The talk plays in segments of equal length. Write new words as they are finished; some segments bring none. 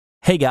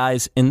Hey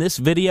guys, in this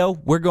video,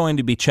 we're going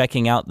to be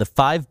checking out the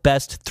 5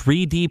 best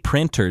 3D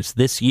printers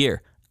this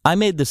year. I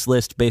made this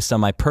list based on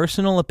my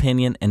personal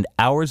opinion and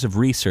hours of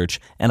research,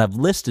 and I've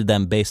listed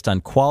them based on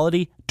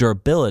quality,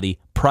 durability,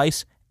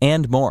 price,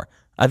 and more.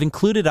 I've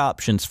included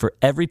options for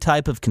every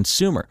type of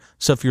consumer,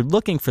 so if you're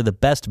looking for the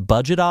best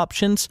budget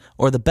options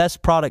or the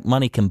best product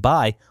money can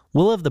buy,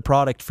 we'll have the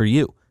product for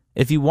you.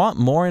 If you want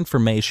more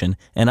information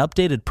and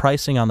updated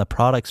pricing on the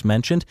products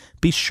mentioned,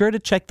 be sure to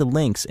check the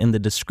links in the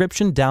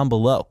description down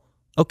below.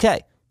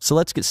 Okay, so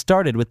let's get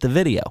started with the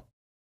video.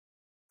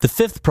 The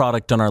 5th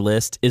product on our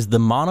list is the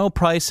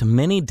Monoprice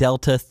Mini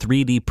Delta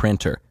 3D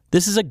printer.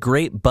 This is a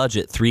great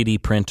budget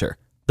 3D printer.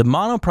 The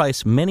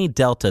Monoprice Mini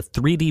Delta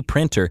 3D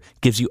printer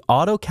gives you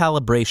auto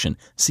calibration,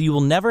 so you will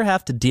never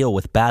have to deal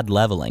with bad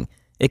leveling.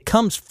 It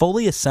comes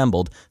fully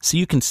assembled, so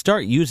you can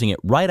start using it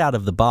right out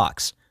of the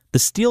box. The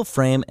steel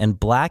frame and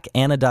black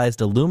anodized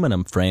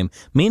aluminum frame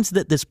means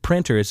that this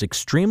printer is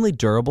extremely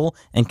durable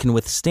and can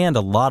withstand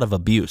a lot of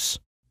abuse.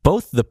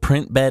 Both the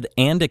print bed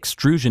and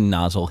extrusion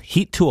nozzle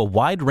heat to a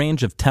wide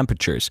range of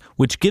temperatures,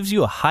 which gives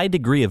you a high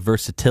degree of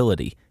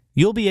versatility.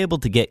 You'll be able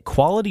to get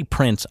quality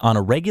prints on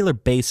a regular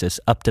basis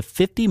up to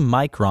 50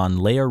 micron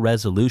layer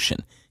resolution.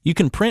 You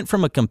can print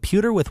from a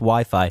computer with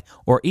Wi-Fi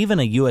or even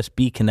a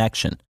USB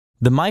connection.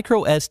 The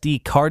micro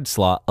SD card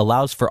slot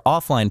allows for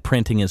offline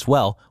printing as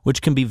well,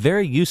 which can be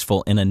very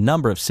useful in a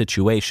number of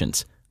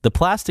situations. The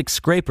plastic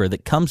scraper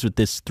that comes with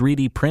this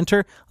 3D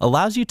printer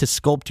allows you to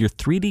sculpt your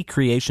 3D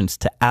creations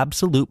to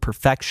absolute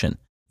perfection.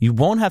 You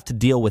won't have to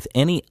deal with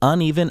any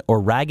uneven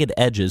or ragged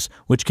edges,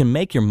 which can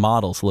make your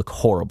models look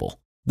horrible.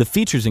 The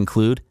features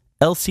include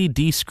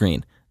LCD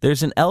screen.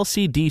 There's an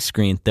LCD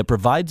screen that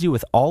provides you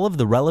with all of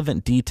the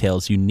relevant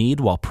details you need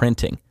while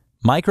printing.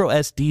 Micro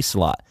SD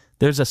slot.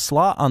 There's a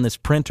slot on this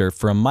printer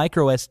for a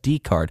micro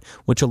SD card,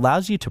 which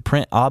allows you to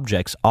print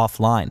objects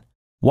offline.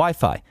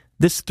 Wi-Fi.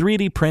 This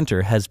 3D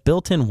printer has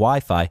built-in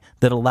Wi-Fi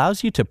that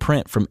allows you to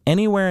print from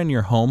anywhere in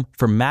your home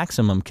for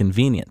maximum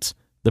convenience.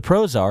 The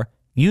pros are,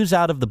 use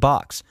out of the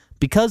box.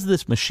 Because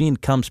this machine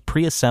comes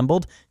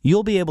pre-assembled,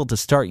 you'll be able to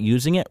start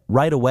using it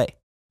right away.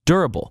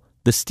 Durable.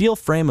 The steel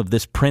frame of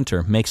this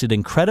printer makes it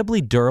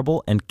incredibly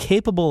durable and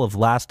capable of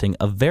lasting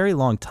a very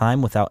long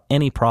time without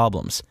any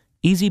problems.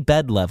 Easy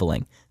bed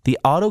leveling. The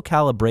auto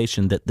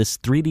calibration that this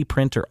 3D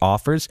printer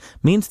offers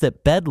means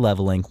that bed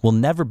leveling will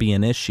never be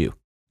an issue.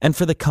 And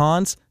for the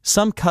cons,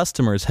 some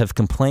customers have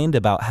complained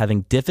about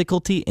having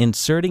difficulty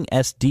inserting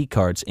SD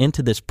cards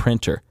into this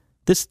printer.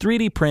 This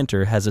 3D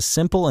printer has a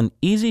simple and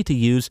easy to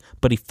use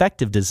but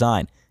effective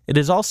design. It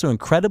is also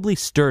incredibly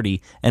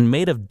sturdy and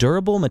made of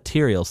durable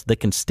materials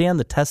that can stand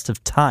the test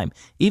of time,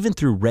 even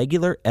through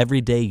regular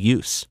everyday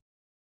use.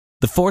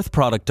 The 4th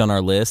product on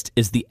our list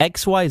is the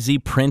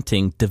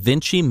XYZprinting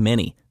Vinci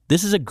Mini.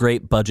 This is a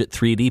great budget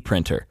 3D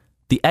printer.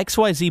 The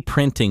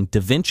XYZprinting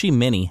Vinci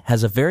Mini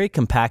has a very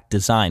compact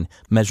design,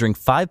 measuring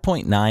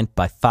 5.9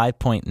 by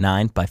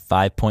 5.9 by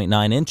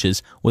 5.9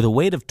 inches with a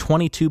weight of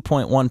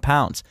 22.1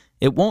 pounds.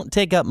 It won't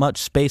take up much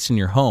space in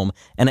your home,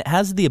 and it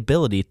has the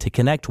ability to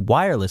connect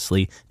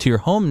wirelessly to your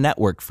home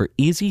network for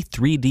easy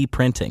 3D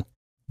printing.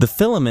 The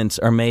filaments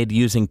are made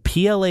using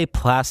PLA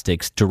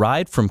plastics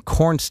derived from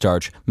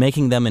cornstarch,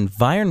 making them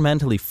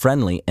environmentally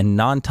friendly and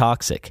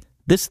non-toxic.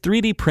 This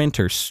 3D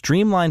printer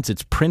streamlines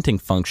its printing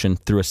function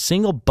through a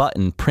single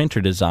button printer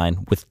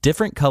design with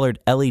different colored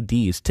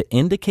LEDs to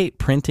indicate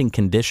printing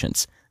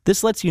conditions.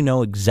 This lets you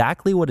know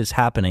exactly what is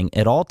happening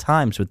at all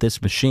times with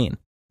this machine.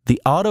 The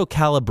auto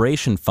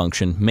calibration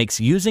function makes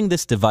using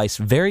this device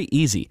very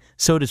easy,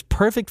 so it is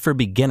perfect for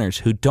beginners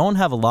who don't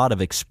have a lot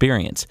of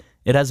experience.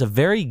 It has a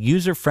very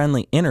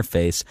user-friendly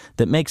interface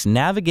that makes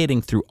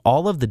navigating through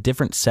all of the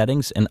different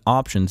settings and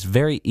options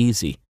very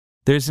easy.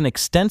 There's an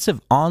extensive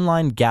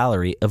online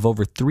gallery of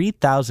over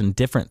 3,000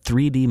 different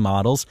 3D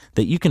models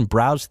that you can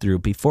browse through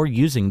before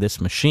using this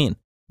machine.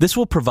 This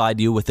will provide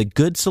you with a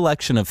good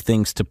selection of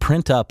things to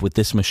print up with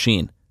this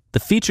machine. The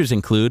features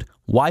include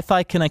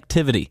Wi-Fi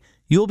connectivity.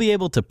 You'll be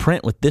able to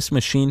print with this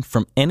machine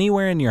from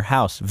anywhere in your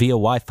house via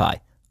Wi-Fi.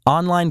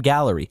 Online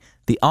gallery.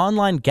 The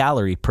online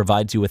gallery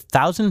provides you with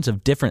thousands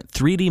of different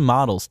 3D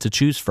models to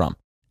choose from.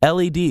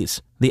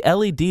 LEDs. The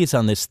LEDs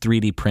on this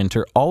 3D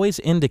printer always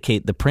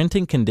indicate the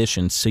printing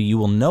conditions, so you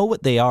will know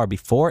what they are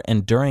before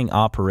and during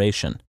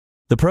operation.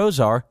 The pros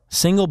are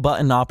single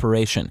button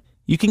operation.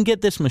 You can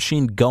get this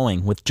machine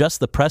going with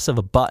just the press of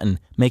a button,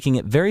 making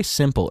it very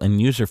simple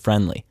and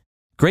user-friendly.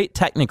 Great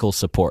technical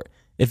support.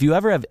 If you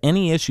ever have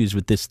any issues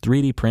with this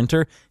 3D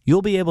printer,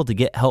 you'll be able to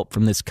get help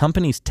from this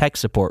company's tech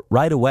support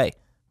right away.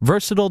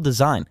 Versatile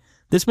design.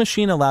 This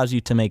machine allows you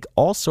to make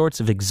all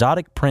sorts of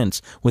exotic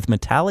prints with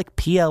metallic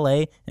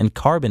PLA and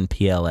carbon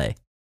PLA.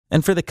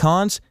 And for the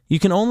cons, you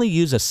can only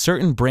use a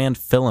certain brand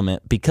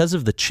filament because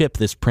of the chip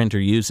this printer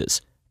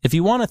uses. If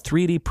you want a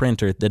 3D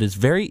printer that is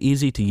very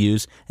easy to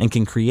use and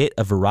can create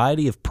a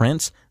variety of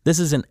prints, this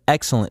is an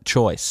excellent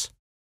choice.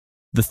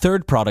 The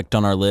 3rd product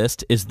on our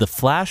list is the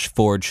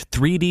FlashForge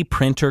 3D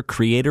Printer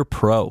Creator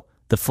Pro.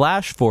 The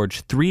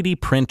FlashForge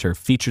 3D printer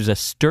features a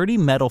sturdy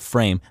metal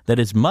frame that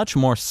is much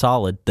more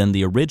solid than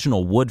the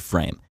original wood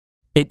frame.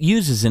 It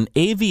uses an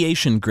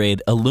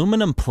aviation-grade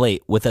aluminum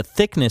plate with a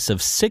thickness of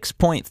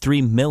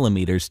 6.3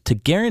 millimeters to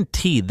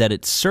guarantee that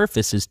its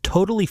surface is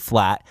totally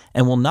flat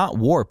and will not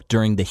warp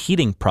during the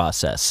heating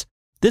process.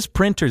 This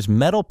printer's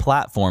metal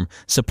platform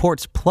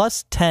supports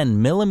plus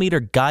 10 millimeter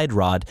guide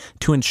rod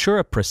to ensure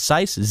a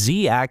precise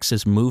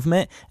Z-axis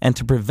movement and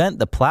to prevent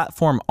the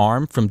platform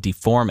arm from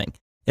deforming.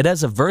 It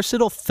has a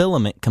versatile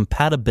filament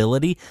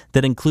compatibility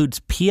that includes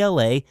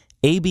PLA,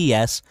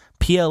 ABS,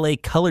 PLA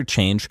color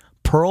change,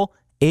 Pearl,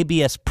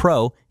 ABS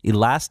Pro,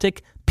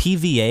 Elastic,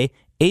 PVA,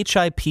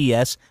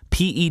 HIPS,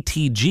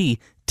 PETG,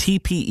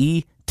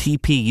 TPE,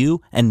 TPU,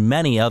 and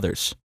many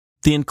others.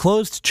 The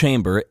enclosed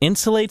chamber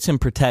insulates and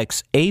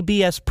protects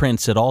ABS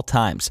prints at all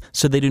times,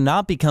 so they do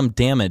not become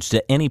damaged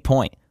at any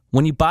point.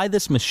 When you buy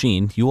this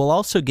machine, you will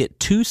also get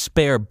 2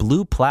 spare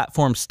blue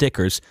platform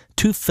stickers,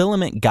 2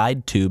 filament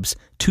guide tubes,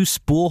 2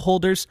 spool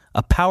holders,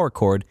 a power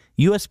cord,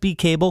 USB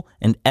cable,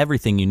 and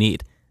everything you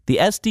need. The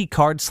SD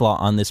card slot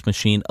on this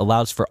machine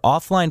allows for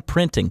offline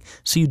printing,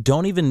 so you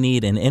don't even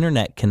need an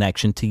internet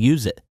connection to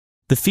use it.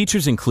 The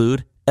features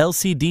include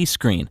LCD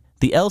screen.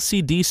 The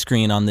LCD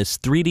screen on this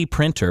 3D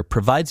printer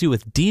provides you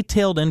with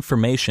detailed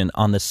information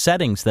on the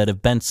settings that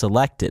have been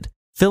selected.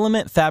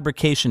 Filament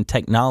fabrication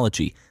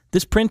technology.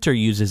 This printer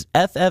uses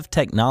FF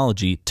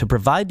technology to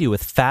provide you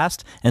with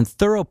fast and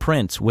thorough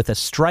prints with a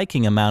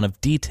striking amount of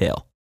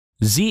detail.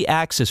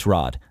 Z-axis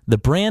rod. The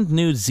brand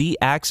new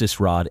Z-axis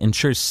rod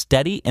ensures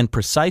steady and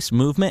precise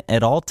movement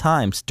at all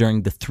times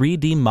during the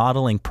 3D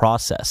modeling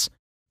process.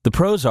 The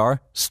pros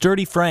are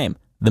sturdy frame.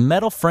 The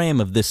metal frame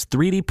of this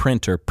 3D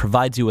printer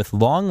provides you with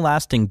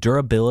long-lasting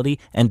durability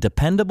and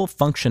dependable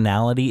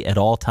functionality at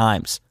all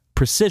times.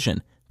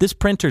 Precision. This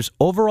printer's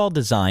overall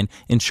design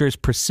ensures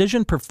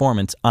precision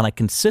performance on a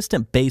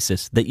consistent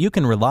basis that you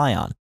can rely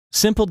on.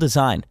 Simple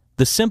design.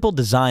 The simple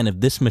design of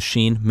this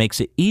machine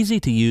makes it easy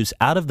to use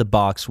out of the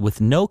box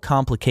with no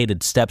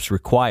complicated steps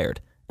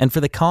required. And for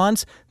the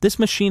cons, this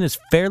machine is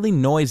fairly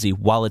noisy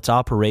while it's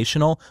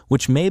operational,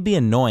 which may be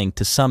annoying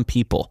to some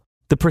people.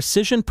 The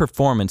precision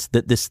performance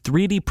that this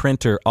 3D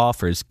printer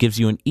offers gives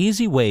you an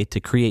easy way to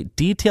create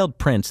detailed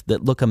prints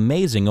that look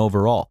amazing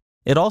overall.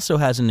 It also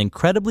has an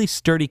incredibly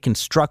sturdy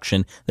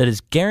construction that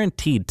is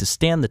guaranteed to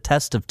stand the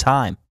test of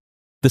time.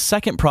 The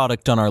second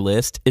product on our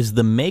list is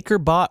the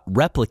MakerBot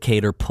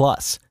Replicator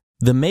Plus.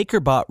 The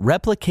MakerBot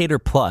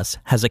Replicator Plus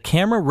has a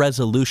camera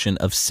resolution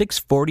of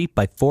 640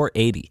 by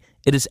 480.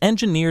 It is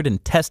engineered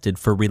and tested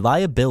for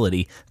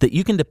reliability that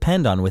you can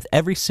depend on with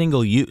every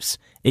single use.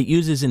 It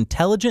uses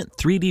intelligent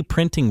 3D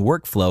printing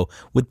workflow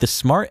with the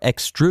Smart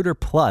Extruder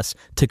Plus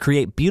to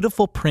create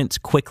beautiful prints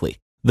quickly.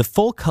 The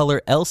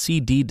full-color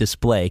LCD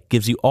display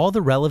gives you all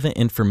the relevant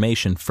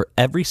information for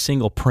every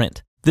single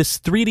print. This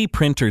 3D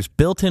printer's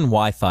built-in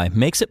Wi-Fi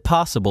makes it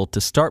possible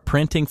to start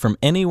printing from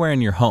anywhere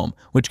in your home,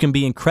 which can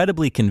be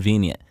incredibly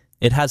convenient.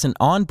 It has an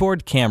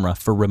onboard camera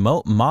for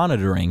remote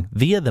monitoring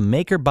via the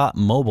MakerBot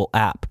mobile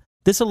app.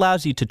 This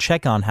allows you to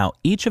check on how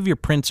each of your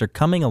prints are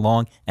coming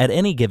along at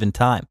any given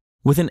time.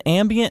 With an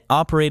ambient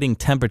operating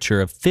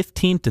temperature of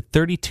 15 to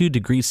 32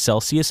 degrees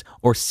Celsius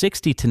or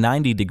 60 to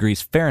 90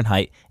 degrees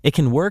Fahrenheit, it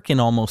can work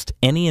in almost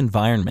any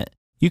environment.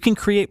 You can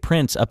create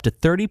prints up to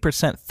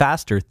 30%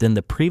 faster than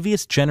the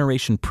previous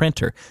generation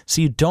printer,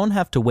 so you don't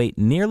have to wait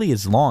nearly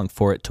as long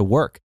for it to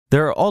work.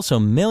 There are also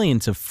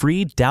millions of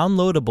free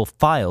downloadable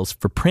files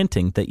for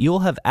printing that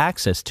you'll have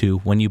access to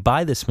when you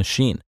buy this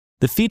machine.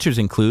 The features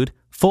include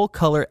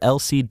full-color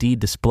LCD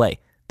display.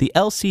 The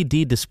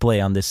LCD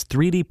display on this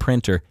 3D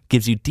printer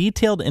gives you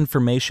detailed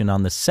information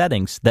on the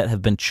settings that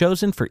have been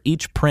chosen for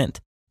each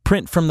print.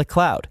 Print from the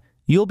cloud.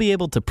 You'll be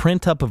able to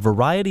print up a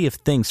variety of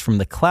things from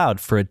the cloud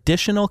for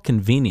additional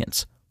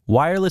convenience.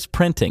 Wireless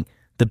printing.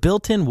 The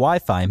built-in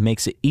Wi-Fi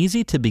makes it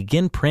easy to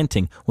begin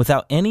printing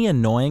without any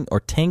annoying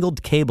or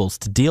tangled cables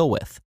to deal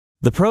with.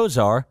 The pros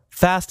are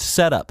fast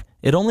setup.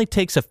 It only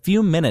takes a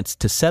few minutes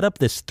to set up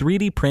this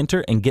 3D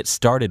printer and get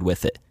started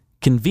with it.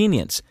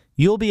 Convenience.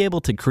 You'll be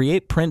able to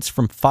create prints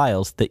from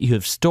files that you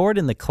have stored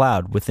in the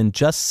cloud within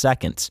just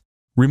seconds.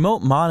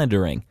 Remote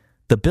monitoring.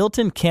 The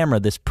built-in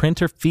camera this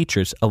printer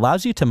features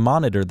allows you to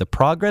monitor the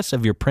progress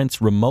of your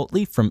prints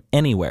remotely from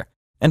anywhere.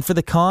 And for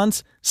the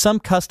cons, some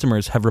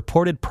customers have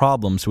reported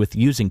problems with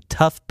using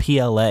tough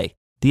PLA.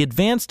 The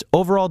advanced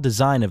overall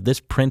design of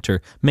this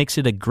printer makes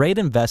it a great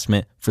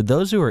investment for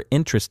those who are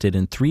interested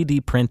in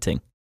 3D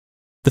printing.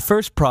 The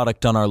first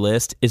product on our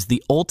list is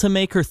the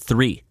Ultimaker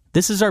 3.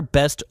 This is our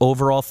best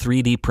overall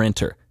 3D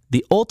printer.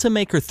 The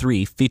Ultimaker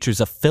 3 features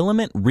a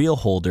filament reel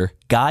holder,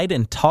 guide,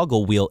 and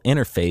toggle wheel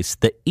interface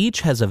that each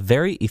has a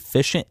very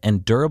efficient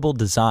and durable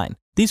design.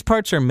 These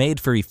parts are made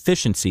for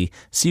efficiency,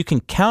 so you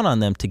can count on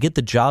them to get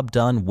the job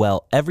done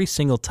well every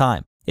single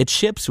time. It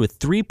ships with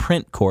 3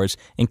 print cores,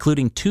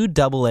 including 2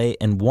 AA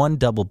and 1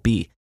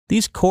 BB.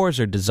 These cores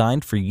are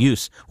designed for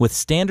use with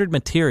standard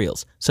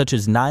materials such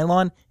as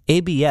nylon,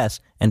 ABS,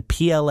 and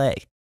PLA.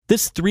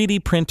 This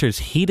 3D printer's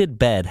heated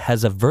bed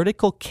has a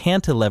vertical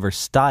cantilever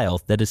style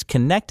that is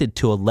connected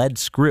to a lead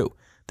screw.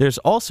 There's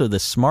also the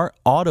smart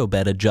auto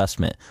bed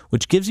adjustment,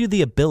 which gives you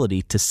the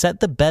ability to set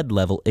the bed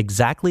level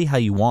exactly how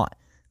you want.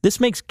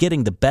 This makes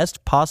getting the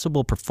best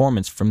possible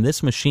performance from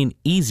this machine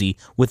easy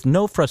with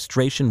no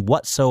frustration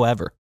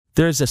whatsoever.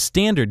 There is a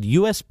standard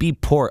USB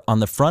port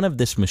on the front of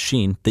this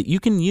machine that you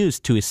can use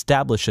to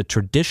establish a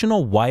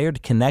traditional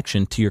wired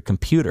connection to your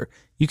computer.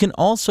 You can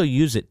also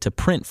use it to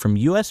print from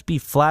USB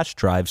flash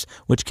drives,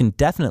 which can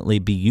definitely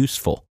be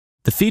useful.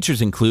 The features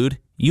include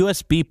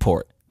USB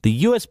port.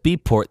 The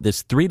USB port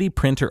this 3D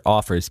printer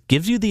offers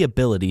gives you the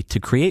ability to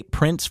create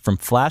prints from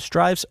flash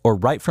drives or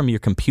right from your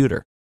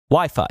computer.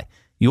 Wi-Fi.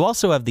 You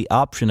also have the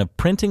option of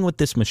printing with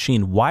this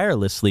machine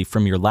wirelessly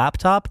from your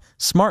laptop,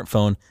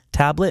 smartphone,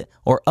 tablet,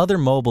 or other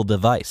mobile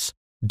device.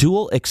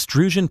 Dual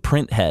extrusion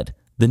print head.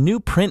 The new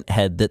print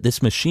head that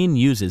this machine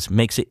uses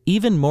makes it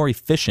even more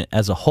efficient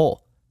as a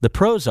whole. The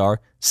pros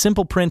are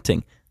simple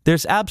printing.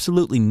 There's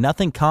absolutely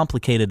nothing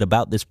complicated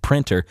about this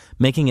printer,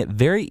 making it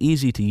very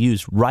easy to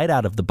use right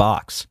out of the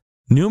box.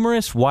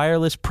 Numerous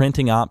wireless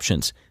printing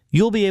options.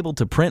 You'll be able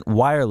to print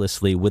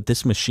wirelessly with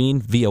this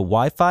machine via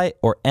Wi-Fi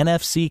or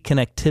NFC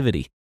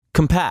connectivity.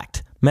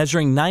 Compact,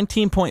 measuring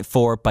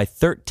 19.4 by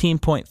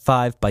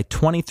 13.5 by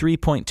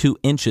 23.2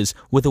 inches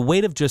with a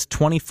weight of just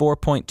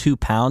 24.2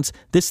 pounds,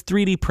 this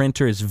 3D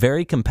printer is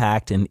very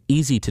compact and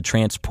easy to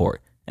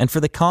transport. And for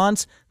the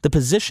cons, the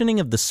positioning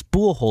of the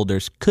spool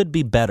holders could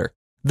be better.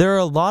 There are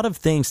a lot of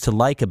things to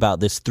like about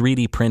this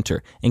 3D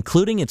printer,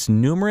 including its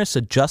numerous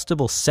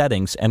adjustable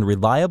settings and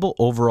reliable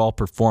overall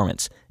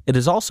performance. It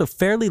is also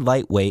fairly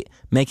lightweight,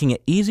 making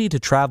it easy to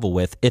travel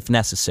with if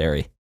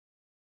necessary.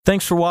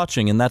 Thanks for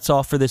watching, and that's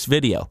all for this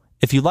video.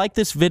 If you liked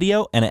this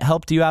video and it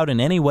helped you out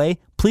in any way,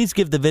 please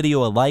give the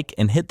video a like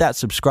and hit that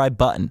subscribe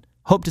button.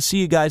 Hope to see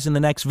you guys in the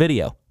next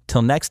video.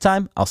 Till next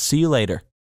time, I'll see you later.